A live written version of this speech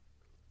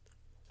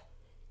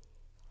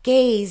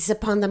Gaze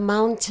upon the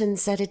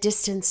mountains at a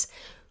distance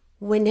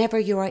whenever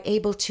you are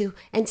able to,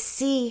 and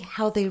see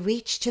how they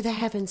reach to the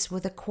heavens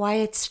with a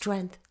quiet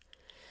strength,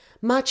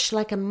 much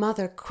like a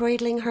mother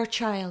cradling her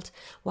child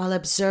while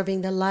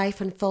observing the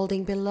life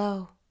unfolding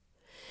below.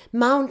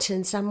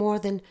 Mountains are more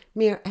than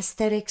mere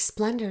aesthetic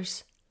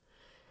splendors.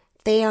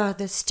 They are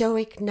the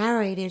stoic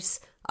narrators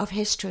of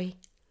history,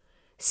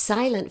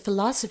 silent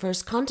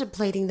philosophers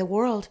contemplating the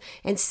world,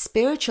 and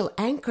spiritual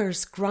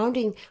anchors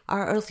grounding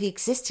our earthly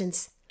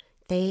existence.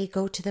 They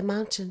go to the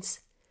mountains.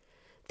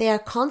 They are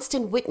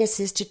constant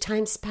witnesses to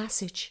time's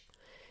passage,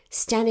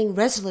 standing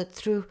resolute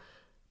through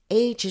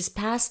ages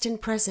past and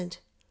present,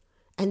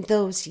 and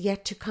those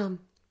yet to come.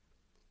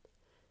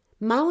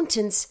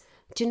 Mountains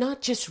do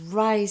not just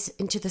rise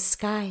into the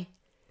sky.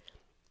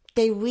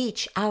 They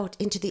reach out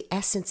into the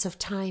essence of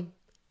time.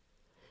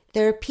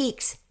 Their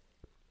peaks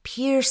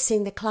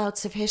piercing the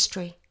clouds of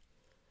history.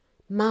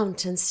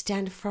 Mountains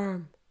stand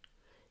firm.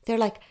 They're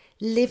like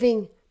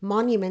living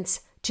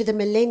monuments to the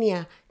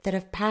millennia that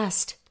have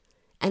passed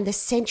and the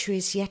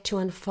centuries yet to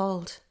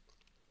unfold.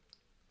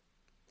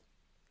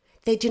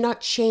 They do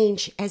not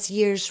change as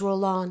years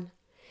roll on.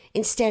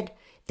 Instead,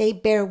 they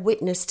bear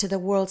witness to the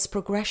world's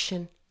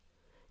progression,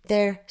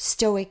 their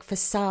stoic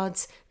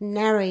facades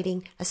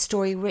narrating a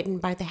story written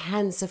by the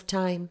hands of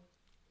time.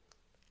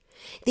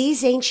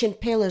 These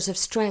ancient pillars of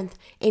strength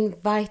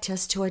invite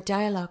us to a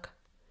dialogue,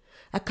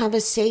 a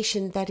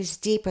conversation that is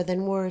deeper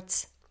than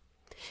words.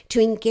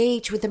 To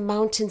engage with the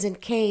mountains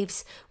and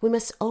caves, we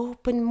must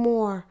open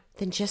more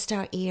than just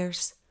our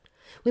ears.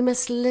 We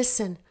must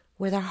listen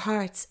with our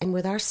hearts and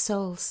with our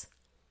souls.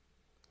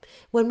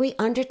 When we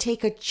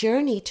undertake a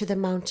journey to the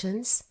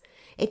mountains,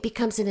 it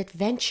becomes an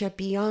adventure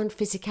beyond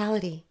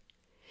physicality.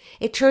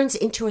 It turns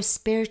into a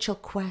spiritual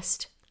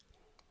quest,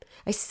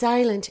 a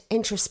silent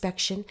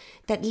introspection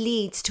that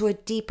leads to a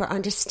deeper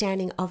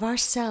understanding of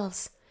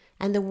ourselves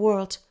and the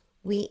world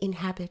we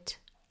inhabit.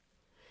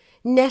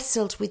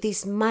 Nestled with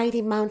these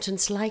mighty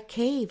mountains like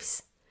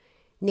caves,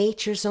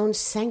 nature's own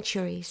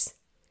sanctuaries,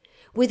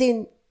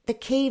 within the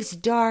cave's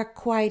dark,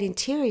 quiet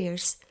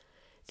interiors,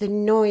 the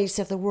noise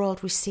of the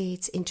world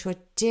recedes into a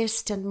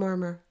distant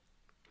murmur.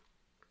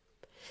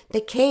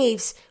 The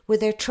caves, with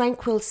their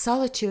tranquil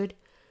solitude,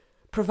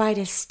 provide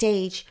a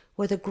stage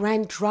where the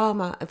grand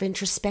drama of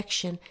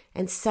introspection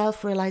and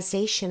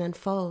self-realization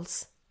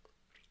unfolds.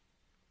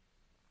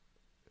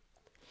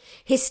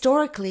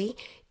 Historically,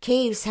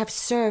 caves have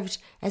served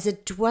as a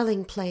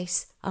dwelling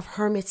place of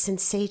hermits and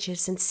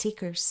sages and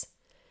seekers.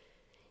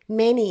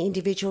 Many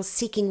individuals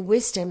seeking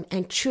wisdom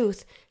and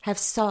truth have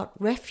sought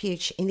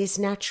refuge in these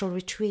natural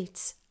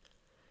retreats.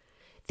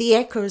 The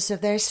echoes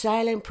of their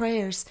silent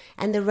prayers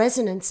and the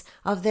resonance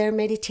of their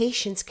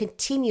meditations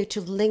continue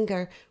to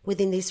linger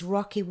within these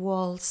rocky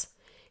walls,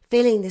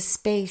 filling the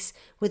space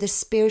with a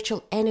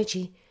spiritual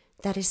energy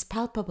that is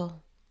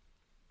palpable.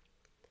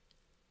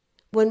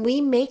 When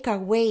we make our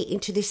way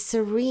into these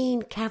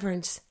serene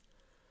caverns,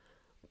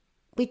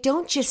 we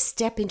don't just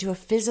step into a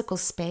physical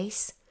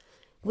space,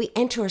 we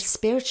enter a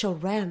spiritual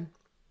realm.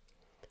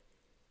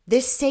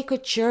 This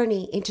sacred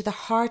journey into the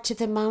heart of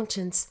the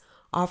mountains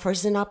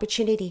offers an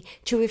opportunity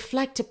to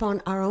reflect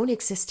upon our own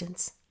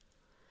existence,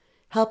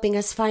 helping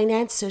us find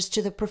answers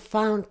to the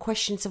profound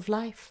questions of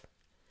life.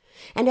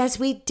 And as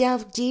we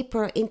delve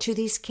deeper into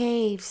these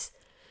caves,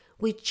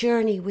 we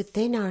journey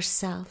within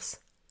ourselves,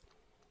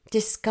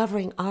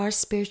 discovering our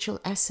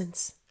spiritual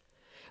essence,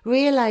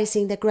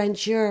 realizing the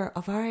grandeur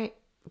of our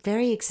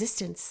very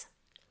existence.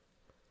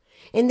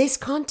 In this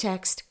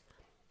context,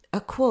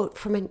 a quote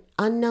from an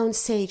unknown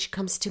sage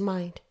comes to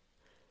mind,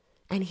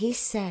 and he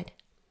said,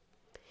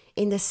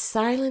 "In the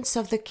silence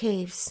of the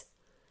caves,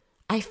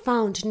 I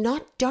found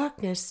not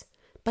darkness,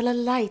 but a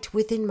light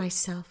within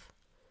myself,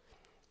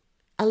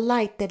 a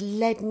light that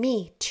led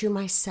me to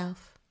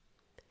myself."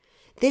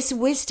 This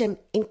wisdom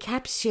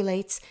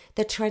encapsulates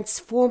the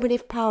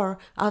transformative power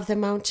of the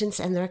mountains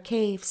and their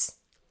caves.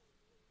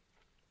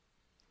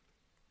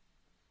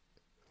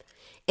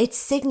 It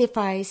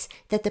signifies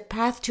that the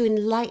path to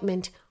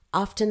enlightenment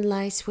often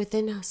lies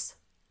within us,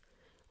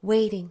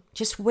 waiting,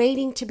 just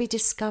waiting to be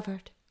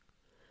discovered.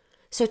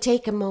 So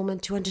take a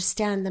moment to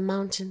understand the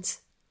mountains.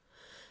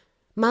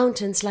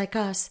 Mountains like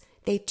us,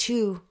 they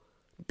too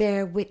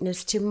bear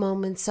witness to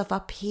moments of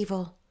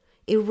upheaval,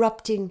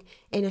 erupting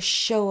in a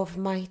show of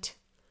might.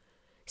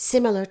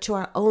 Similar to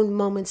our own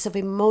moments of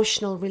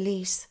emotional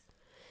release,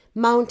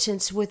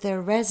 mountains with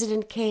their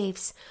resident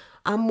caves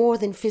are more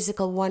than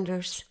physical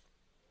wonders.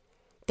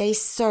 They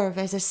serve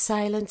as a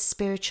silent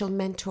spiritual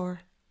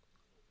mentor,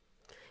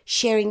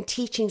 sharing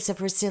teachings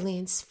of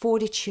resilience,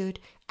 fortitude,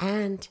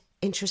 and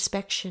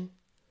introspection.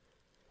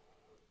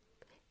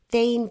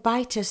 They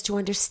invite us to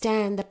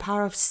understand the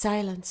power of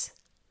silence.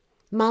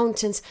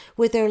 Mountains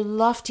with their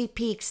lofty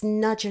peaks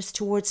nudge us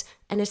towards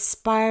and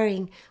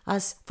aspiring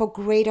us for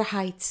greater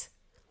heights,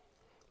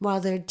 while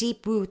their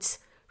deep roots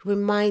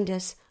remind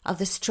us of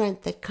the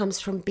strength that comes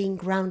from being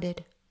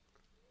grounded.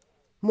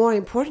 More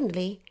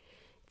importantly,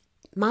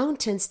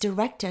 mountains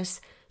direct us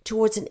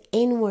towards an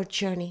inward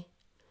journey,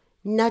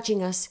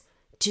 nudging us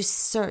to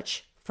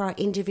search for our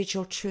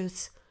individual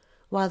truths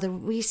while the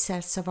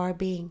recess of our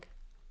being.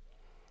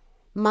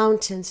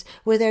 Mountains,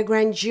 with their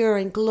grandeur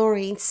and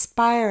glory,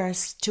 inspire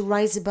us to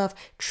rise above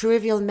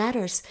trivial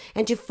matters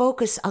and to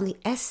focus on the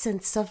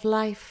essence of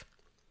life,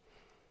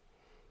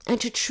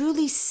 and to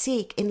truly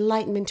seek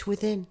enlightenment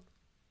within.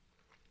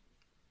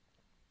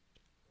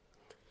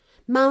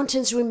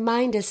 Mountains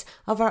remind us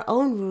of our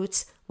own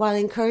roots while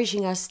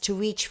encouraging us to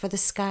reach for the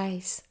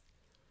skies.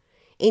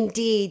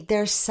 Indeed,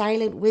 their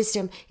silent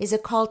wisdom is a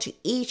call to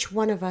each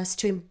one of us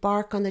to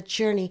embark on the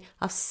journey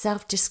of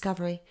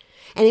self-discovery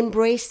and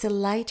embrace the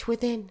light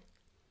within.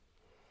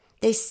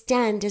 They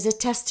stand as a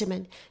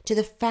testament to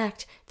the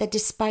fact that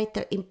despite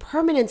the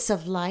impermanence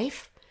of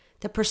life,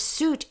 the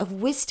pursuit of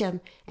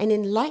wisdom and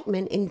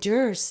enlightenment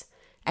endures,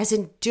 as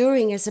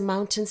enduring as the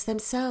mountains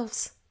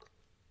themselves.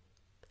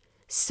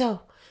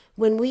 So,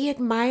 when we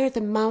admire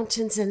the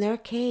mountains and their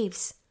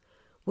caves,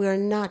 we are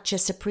not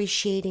just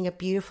appreciating a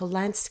beautiful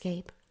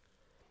landscape.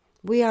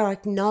 We are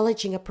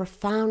acknowledging a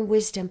profound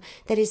wisdom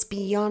that is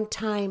beyond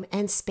time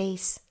and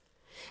space,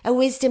 a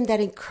wisdom that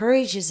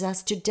encourages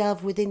us to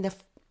delve within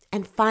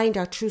and find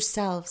our true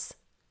selves.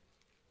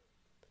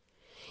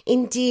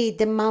 Indeed,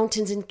 the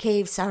mountains and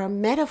caves are a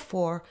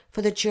metaphor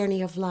for the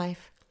journey of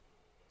life.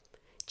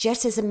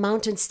 Just as a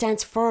mountain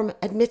stands firm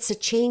amidst the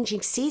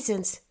changing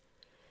seasons,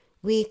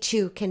 we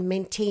too can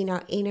maintain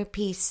our inner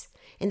peace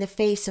in the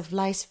face of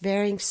life's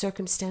varying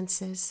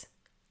circumstances.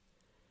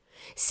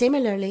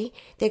 Similarly,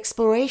 the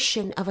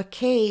exploration of a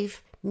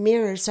cave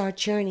mirrors our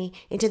journey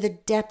into the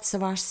depths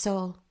of our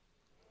soul,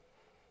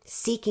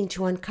 seeking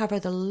to uncover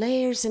the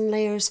layers and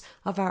layers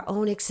of our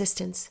own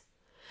existence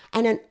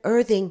and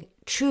unearthing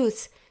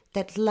truths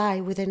that lie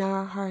within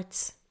our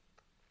hearts.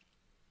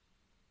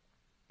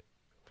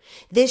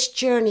 This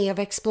journey of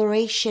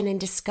exploration and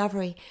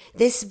discovery,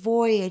 this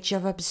voyage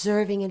of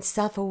observing and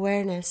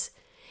self-awareness,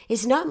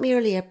 is not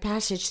merely a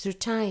passage through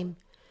time,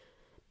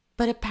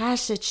 but a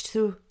passage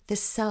through the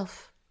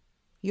self,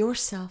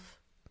 yourself.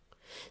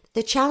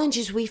 The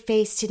challenges we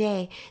face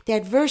today, the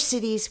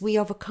adversities we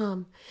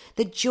overcome,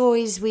 the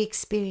joys we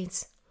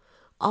experience,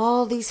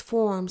 all these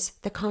forms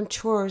the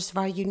contours of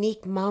our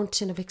unique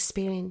mountain of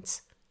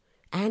experience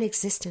and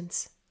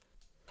existence.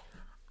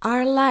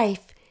 Our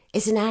life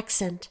is an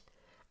ascent,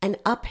 an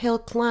uphill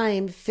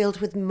climb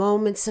filled with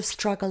moments of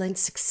struggle and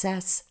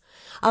success,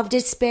 of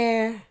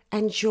despair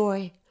and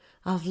joy,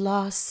 of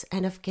loss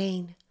and of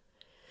gain.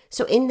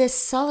 So in this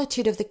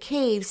solitude of the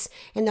caves,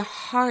 in the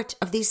heart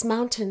of these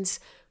mountains,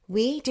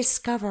 we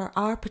discover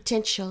our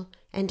potential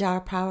and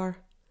our power.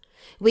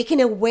 We can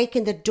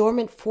awaken the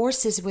dormant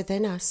forces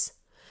within us.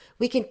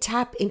 We can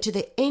tap into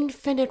the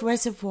infinite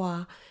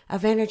reservoir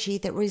of energy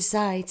that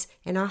resides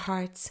in our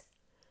hearts.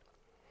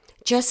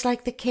 Just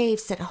like the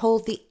caves that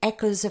hold the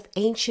echoes of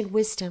ancient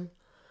wisdom,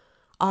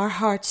 our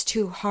hearts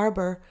too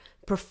harbor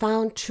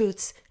profound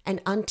truths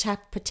and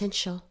untapped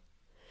potential.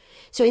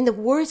 So in the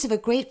words of a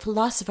great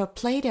philosopher,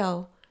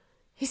 Plato,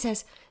 he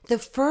says, the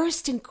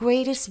first and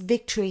greatest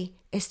victory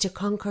is to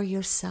conquer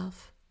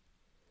yourself.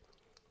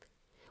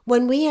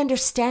 When we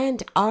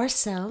understand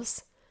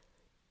ourselves,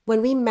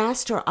 when we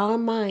master our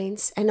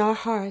minds and our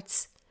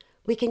hearts,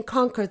 we can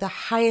conquer the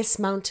highest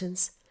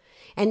mountains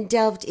and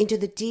delve into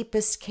the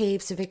deepest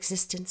caves of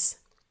existence.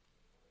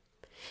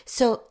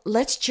 So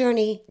let's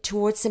journey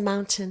towards the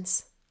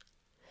mountains.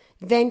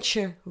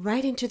 Venture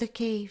right into the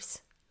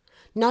caves,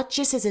 not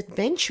just as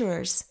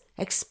adventurers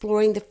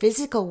exploring the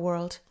physical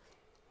world,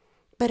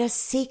 but as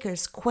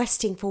seekers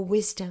questing for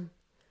wisdom,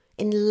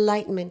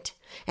 enlightenment,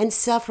 and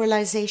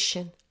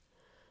self-realization.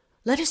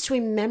 Let us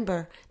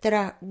remember that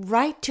our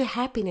right to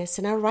happiness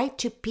and our right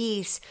to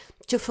peace,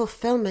 to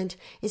fulfillment,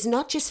 is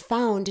not just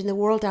found in the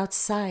world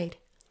outside,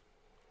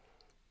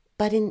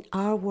 but in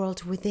our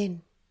world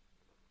within.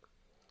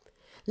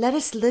 Let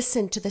us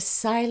listen to the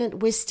silent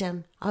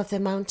wisdom of the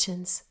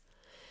mountains.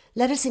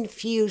 Let us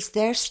infuse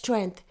their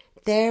strength,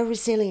 their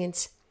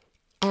resilience,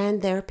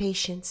 and their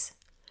patience.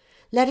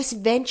 Let us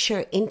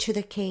venture into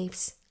the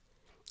caves,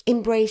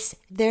 embrace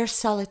their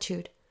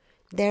solitude,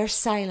 their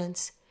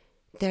silence,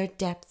 their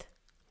depth.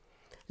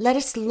 Let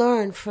us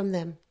learn from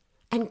them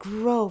and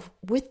grow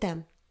with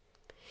them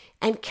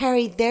and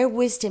carry their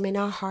wisdom in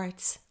our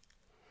hearts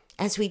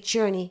as we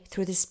journey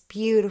through this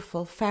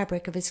beautiful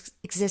fabric of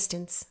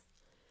existence.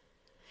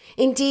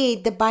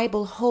 Indeed, the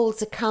Bible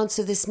holds accounts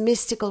of this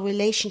mystical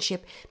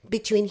relationship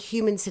between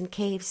humans and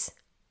caves.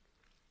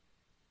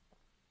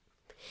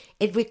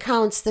 It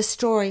recounts the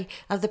story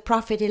of the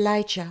prophet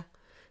Elijah,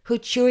 who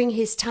during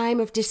his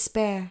time of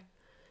despair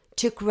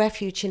took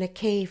refuge in a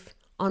cave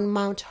on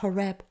Mount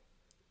Horeb.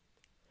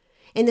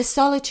 In the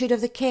solitude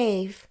of the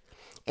cave,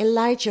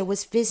 Elijah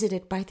was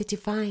visited by the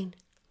divine,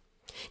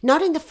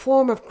 not in the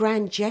form of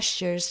grand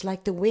gestures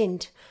like the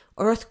wind,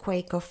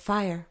 earthquake, or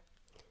fire,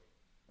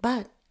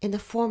 but in the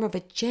form of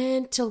a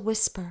gentle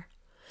whisper,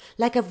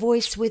 like a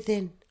voice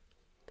within,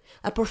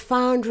 a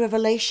profound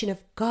revelation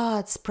of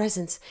God's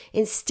presence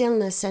in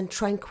stillness and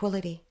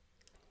tranquility.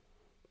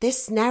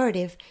 This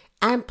narrative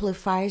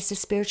amplifies the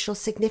spiritual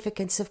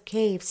significance of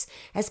caves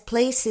as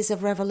places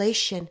of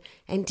revelation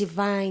and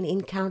divine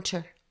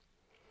encounter.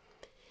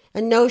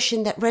 A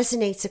notion that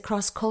resonates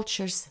across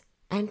cultures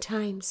and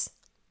times.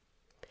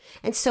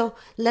 And so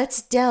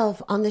let's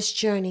delve on this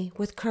journey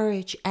with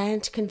courage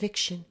and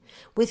conviction,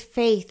 with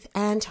faith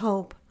and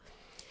hope.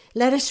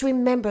 Let us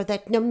remember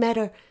that no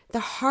matter the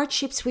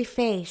hardships we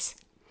face,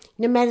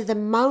 no matter the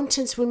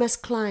mountains we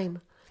must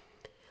climb,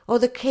 or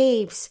the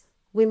caves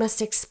we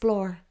must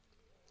explore,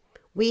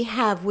 we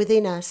have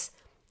within us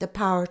the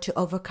power to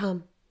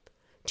overcome,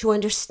 to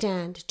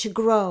understand, to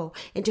grow,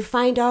 and to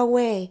find our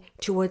way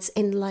towards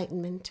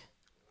enlightenment.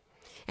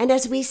 And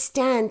as we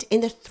stand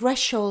in the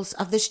thresholds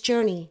of this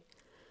journey,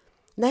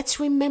 let's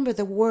remember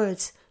the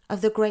words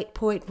of the great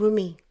poet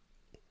Rumi.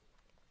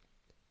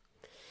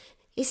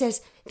 He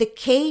says, "The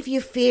cave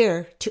you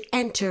fear to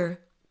enter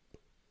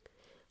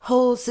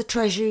holds the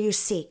treasure you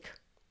seek."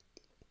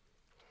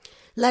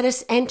 Let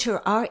us enter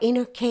our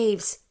inner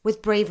caves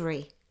with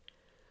bravery,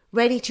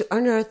 ready to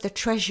unearth the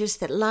treasures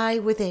that lie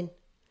within,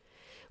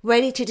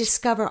 ready to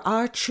discover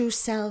our true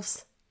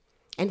selves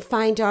and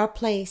find our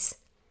place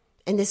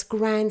in this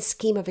grand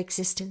scheme of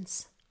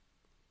existence.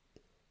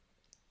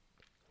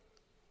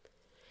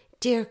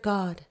 Dear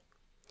God,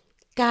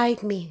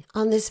 guide me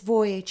on this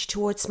voyage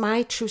towards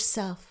my true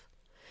self,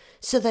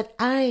 so that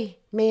I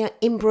may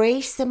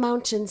embrace the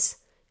mountains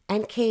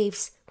and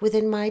caves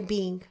within my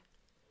being,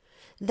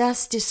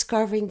 thus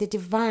discovering the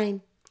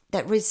divine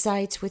that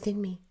resides within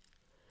me.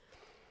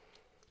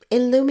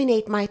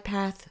 Illuminate my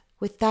path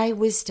with thy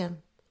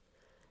wisdom,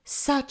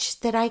 such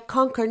that I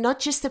conquer not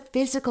just the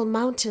physical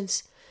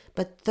mountains,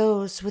 but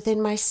those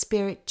within my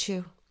spirit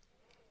too.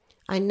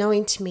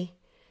 Anoint me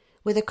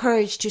with the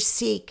courage to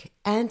seek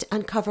and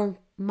uncover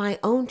my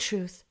own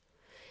truth,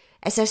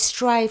 as I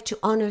strive to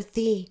honor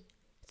thee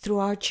through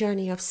our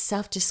journey of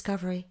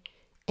self-discovery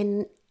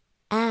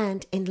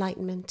and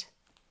enlightenment.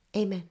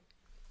 Amen.